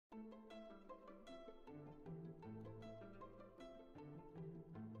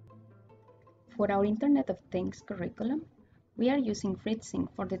For our Internet of Things curriculum, we are using Fritzing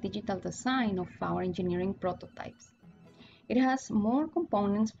for the digital design of our engineering prototypes. It has more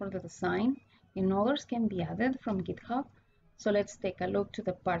components for the design and others can be added from GitHub. So let's take a look to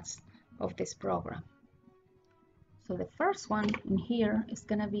the parts of this program. So the first one in here is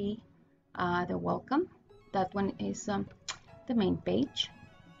going to be the welcome. That one is the main page.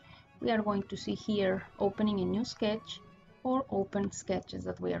 We are going to see here opening a new sketch or open sketches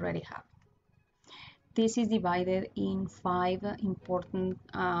that we already have. This is divided in 5 important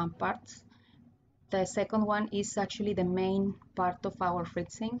parts. The second one is actually the main part of our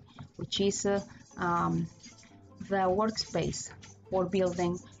Fritzing, which is the workspace for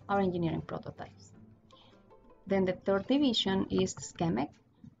building our engineering prototypes. Then the third division is the schematic,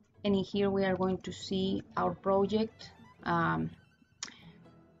 and in here we are going to see our project and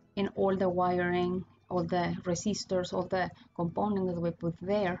all the wiring, all the resistors, all the components that we put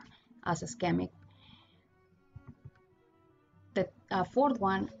there as a schematic. The fourth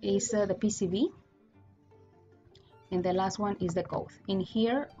one is the PCB, and the last one is the code. In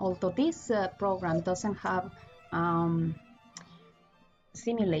here, although this program doesn't have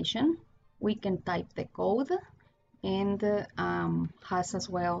simulation, we can type the code, and has as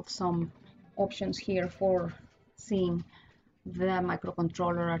well some options here for seeing the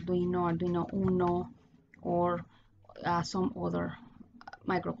microcontroller, Arduino Uno, or some other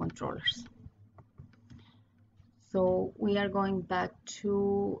microcontrollers. So we are going back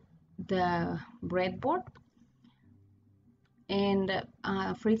to the breadboard, and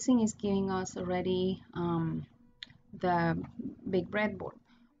Fritzing is giving us already the big breadboard,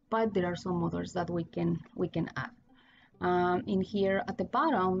 but there are some others that we can add. In here at the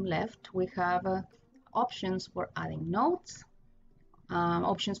bottom left, we have options for adding nodes,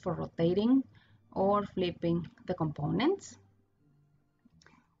 options for rotating or flipping the components.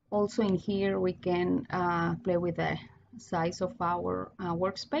 Also in here we can play with the size of our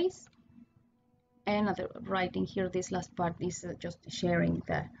workspace. And at the right in here, this last part is just sharing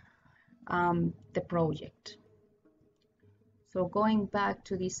the project. So going back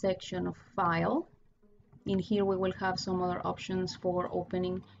to this section of file, in here we will have some other options for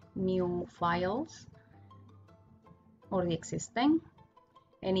opening new files or the existing,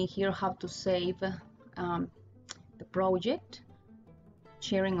 and in here how to save the project,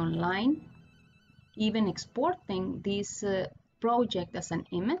 sharing online, even exporting this project as an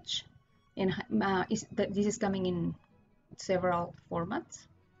image, and this is coming in several formats.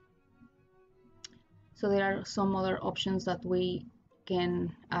 So there are some other options that we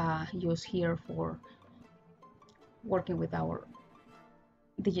can use here for working with our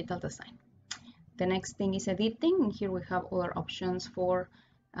digital design. The next thing is editing. Here we have other options for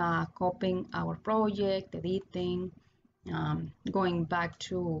copying our project, editing, going back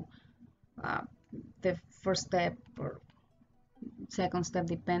to the first step or second step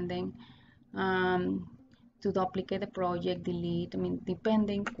depending, to duplicate the project, delete,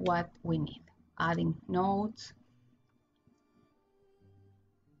 depending what we need. Adding nodes.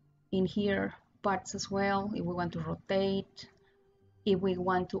 In here, parts as well, if we want to rotate, if we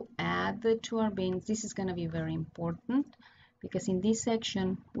want to add to our bins. This is going to be very important because in this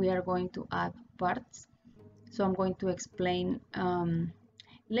section we are going to add parts. So I'm going to explain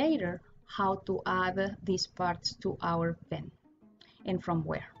later how to add these parts to our bin and from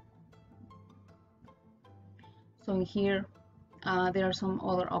where. So in here there are some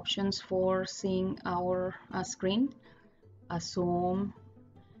other options for seeing our screen, zoom,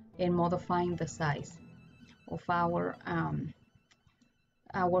 and modifying the size of our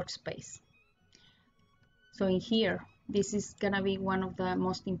workspace. So in here, this is gonna be one of the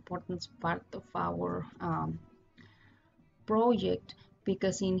most important part of our project,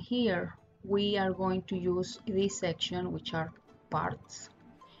 because in here we are going to use this section, which are parts,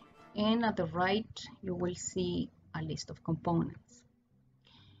 and at the right you will see a list of components.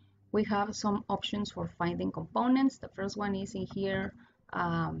 We have some options for finding components. The first one is in here,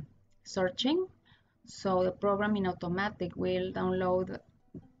 searching. So the program in automatic will download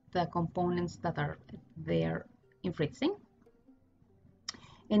the components that are there in Fritzing.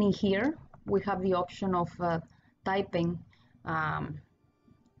 And in here we have the option of typing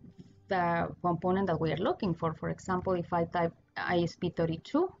the component that we are looking for. For example, if I type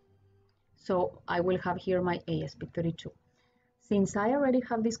ASP32, so I will have here my ASP32. Since I already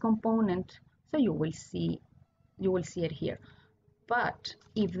have this component, so you will see it here. But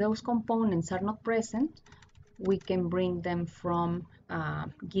if those components are not present, we can bring them from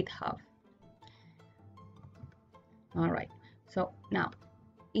GitHub. All right, so now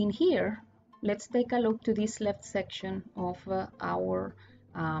in here, let's take a look to this left section of our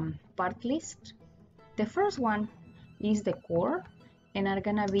part list. The first one is the core, and are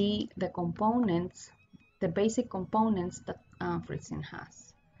gonna be the components, the basic components that Fritzing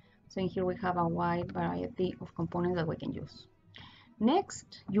has. So in here we have a wide variety of components that we can use.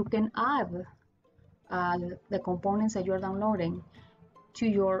 Next, you can add the components that you're downloading to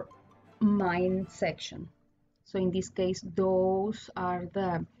your mine section. So in this case, those are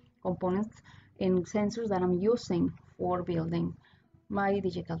the components and sensors that I'm using for building my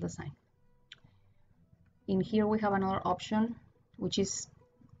digital design. In here we have another option, which is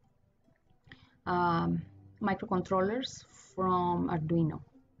microcontrollers from Arduino.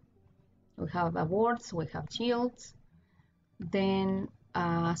 We have boards, we have shields. Then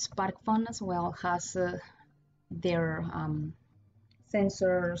SparkFun as well has their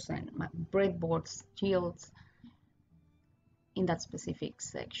sensors and breadboards, shields in that specific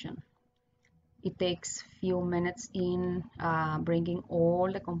section. It takes few minutes in bringing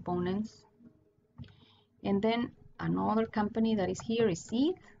all the components. And then another company that is here is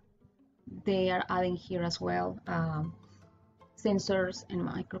Seed. They are adding here as well sensors and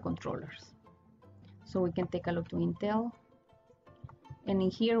microcontrollers. So we can take a look to Intel. And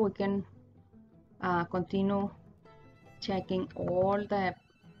in here we can continue checking all the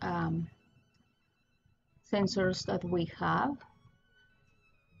sensors that we have.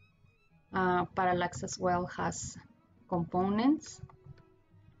 Parallax as well has components,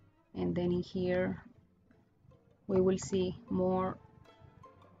 and then in here we will see more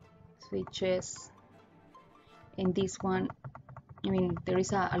switches. In this one, I mean, there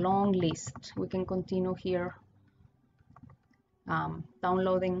is a long list. We can continue here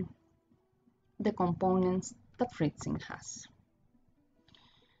downloading the components that Fritzing has.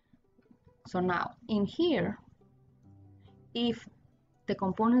 So now in here, if the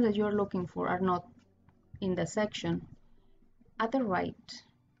components that you're looking for are not in the section, at the right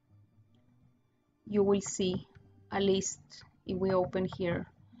you will see a list. If we open here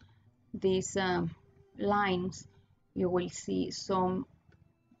these lines, you will see some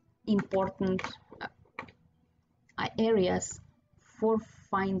important areas for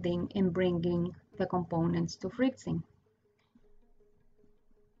finding and bringing the components to Fritzing.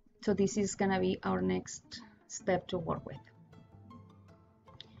 So this is gonna be our next step to work with.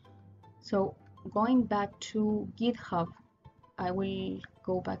 So going back to GitHub, I will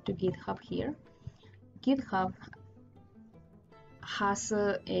go back to GitHub here. GitHub has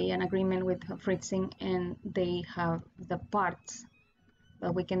an agreement with Fritzing, and they have the parts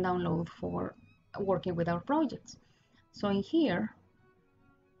that we can download for working with our projects. So in here,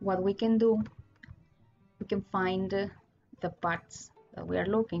 what we can do, we can find the parts that we are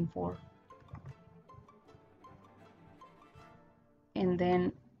looking for, and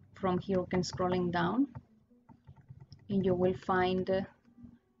then from here we can scrolling down, and you will find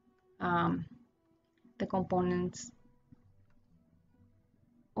the components,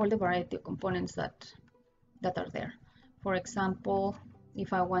 all the variety of components that are there. For example,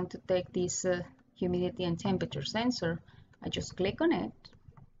 if I want to take this humidity and temperature sensor, I just click on it,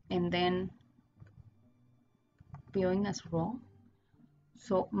 and then viewing as raw.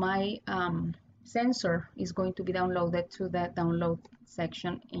 So my sensor is going to be downloaded to the download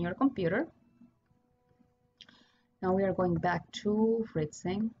section in your computer. Now we are going back to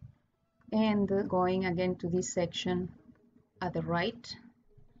Fritzing and going again to this section at the right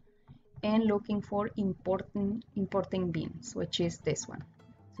and looking for importing bins, which is this one.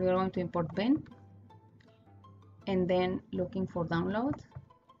 So we're going to import bin, and then looking for download,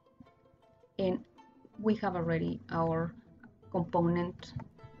 and we have already our component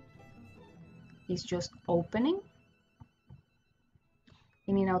is just opening,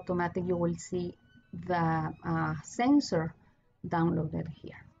 and in automatic you will see the sensor downloaded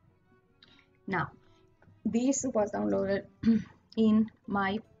here. Now this was downloaded in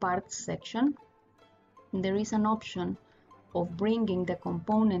my parts section. There is an option of bringing the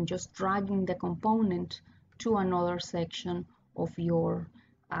component, just dragging the component to another section of your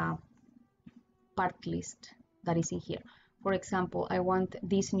part list that is in here. For example, I want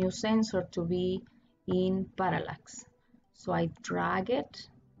this new sensor to be in parallax. So I drag it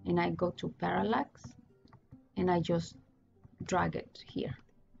and I go to parallax and I just drag it here.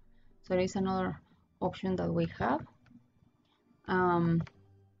 So there is another option that we have.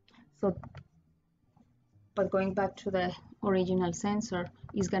 But going back to the original sensor,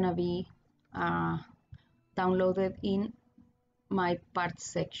 is gonna be downloaded in my parts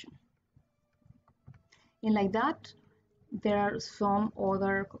section. And like that, there are some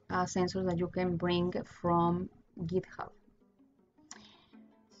other sensors that you can bring from GitHub.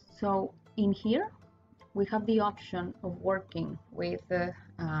 So in here, we have the option of working with the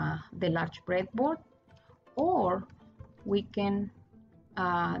large breadboard, or we can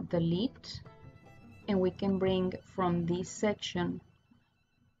delete, and we can bring from this section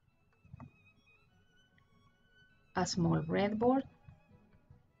a small breadboard.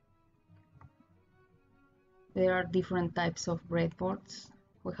 There are different types of breadboards.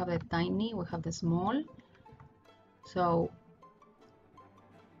 We have the tiny, we have the small. So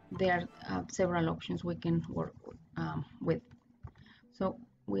there are several options we can work with. So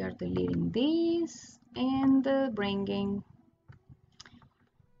we are deleting this and bringing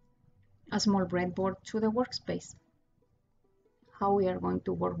a small breadboard to the workspace. How we are going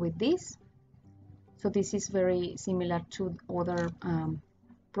to work with this? So this is very similar to other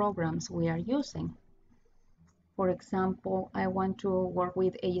programs we are using. For example, I want to work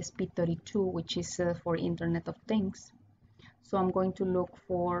with ASP32, which is for Internet of Things. So I'm going to look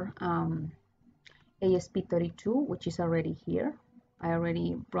for ASP32, which is already here. I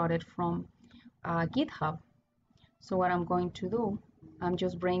already brought it from GitHub. So what I'm going to do, I'm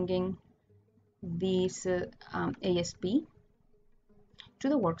just bringing this ASP to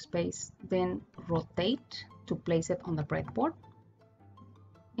the workspace, then rotate to place it on the breadboard,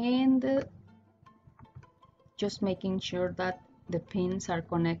 and just making sure that the pins are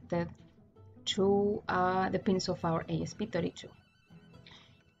connected to the pins of our ASP32.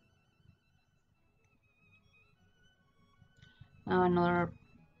 Another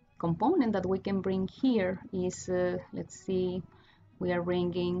component that we can bring here is, let's see, we are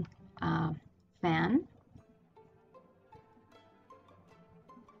bringing a fan,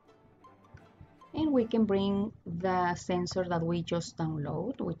 and we can bring the sensor that we just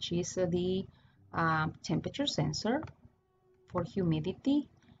download, which is the temperature sensor for humidity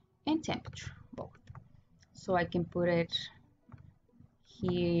and temperature both. So I can put it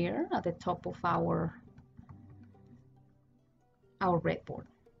here at the top of our breadboard.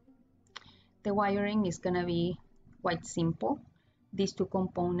 The wiring is gonna be quite simple. These two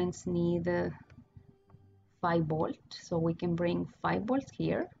components need 5 volts, so we can bring 5 volts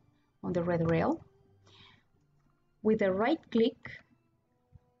here on the red rail. With a right click,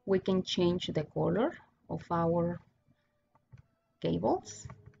 we can change the color of our cables,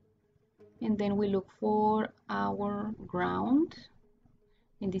 and then we look for our ground,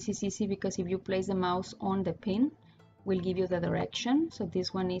 and this is easy because if you place the mouse on the pin, will give you the direction. So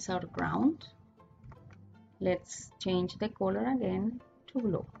this one is our ground. Let's change the color again to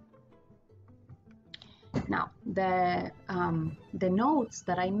blue. Now the nodes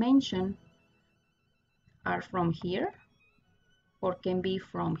that I mentioned are from here, or can be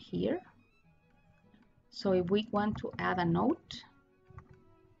from here. So if we want to add a node,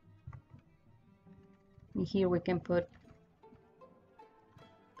 here we can put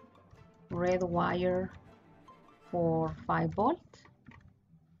red wire for 5 volts,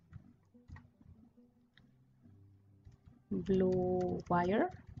 blue wire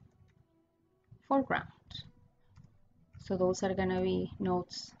for ground. So those are gonna be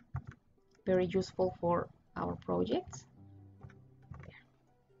nodes very useful for our projects.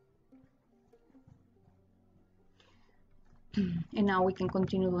 And now we can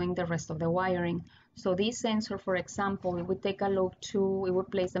continue doing the rest of the wiring. So this sensor, for example, we would take a look to, we would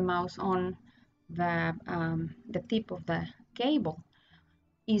place the mouse on the tip of the cable,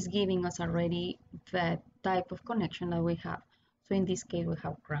 is giving us already the type of connection that we have. So in this case we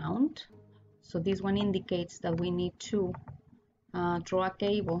have ground. So this one indicates that we need to draw a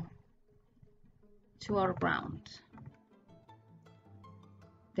cable to our ground.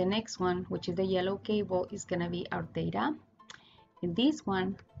 The next one, which is the yellow cable, is gonna be our data. And this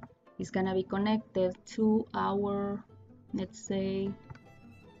one is gonna be connected to our, let's say,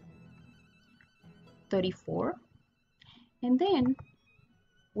 34. And then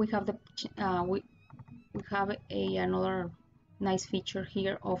we have the we have another nice feature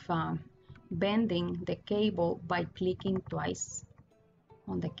here of bending the cable by clicking twice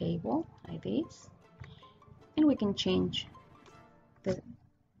on the cable like this, and we can change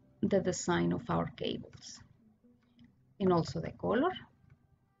the design of our cables and also the color.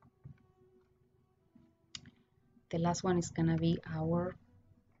 The last one is gonna be our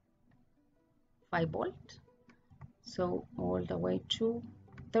 5 volt, so all the way to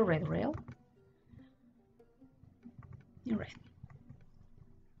the red rail in red.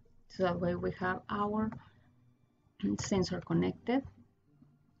 So that way we have our sensor connected.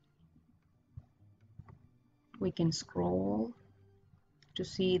 We can scroll to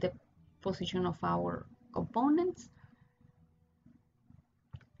see the position of our components.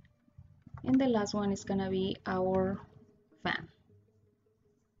 And the last one is gonna be our fan.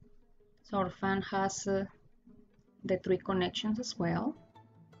 So our fan has the 3 connections as well.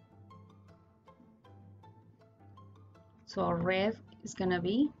 So our red is gonna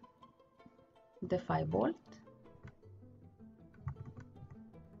be the 5 volt.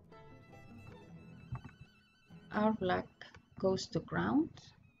 Our black goes to ground.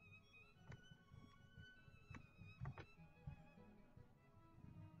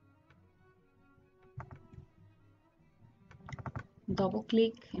 Double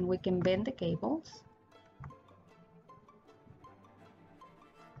click and we can bend the cables.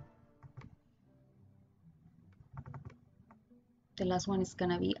 The last one is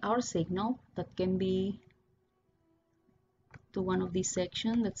gonna be our signal that can be to one of these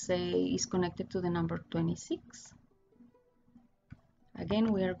sections, let's say is connected to the number 26.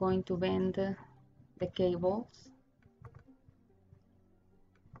 Again, we are going to bend the cables,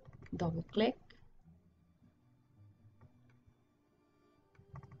 double click,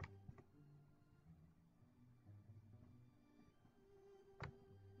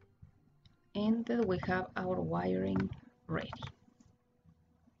 and we have our wiring ready.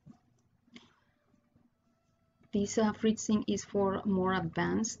 This Fritzing is for more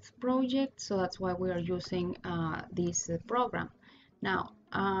advanced projects, so that's why we are using this program. Now,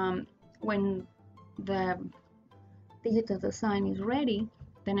 when the digital design is ready,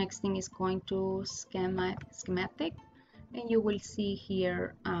 the next thing is going to schematic, and you will see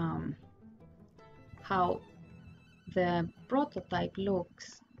here how the prototype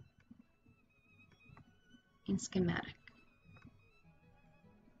looks in schematic.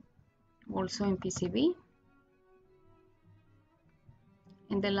 Also in PCB.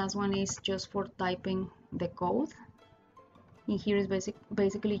 And the last one is just for typing the code. And here is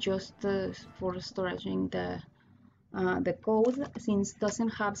basically just for storing the code, since it doesn't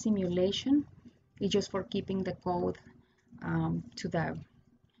have simulation. It's just for keeping the code to the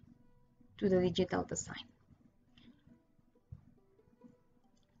digital design.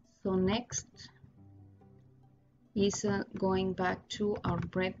 So next is going back to our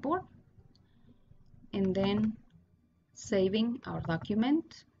breadboard and then saving our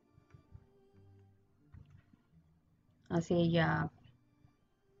document as a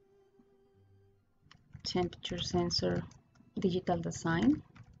temperature sensor digital design.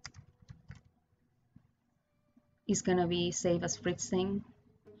 Is gonna be saved as Fritzing,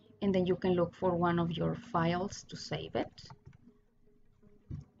 and then you can look for one of your files to save it,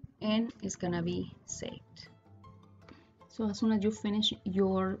 and it's gonna be saved. So as soon as you finish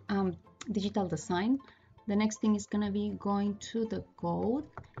your digital design, the next thing is gonna be going to the code,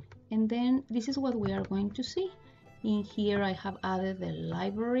 and then this is what we are going to see. In here I have added the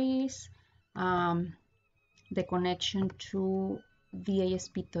libraries, the connection to the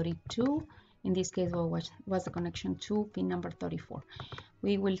ESP32. In this case, was the connection to pin number 34.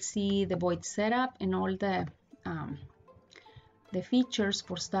 We will see the void setup and all the features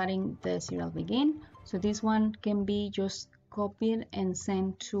for starting the serial begin. So this one can be just copied and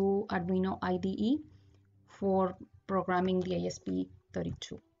sent to Arduino IDE for programming the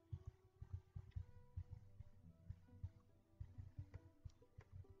ESP32.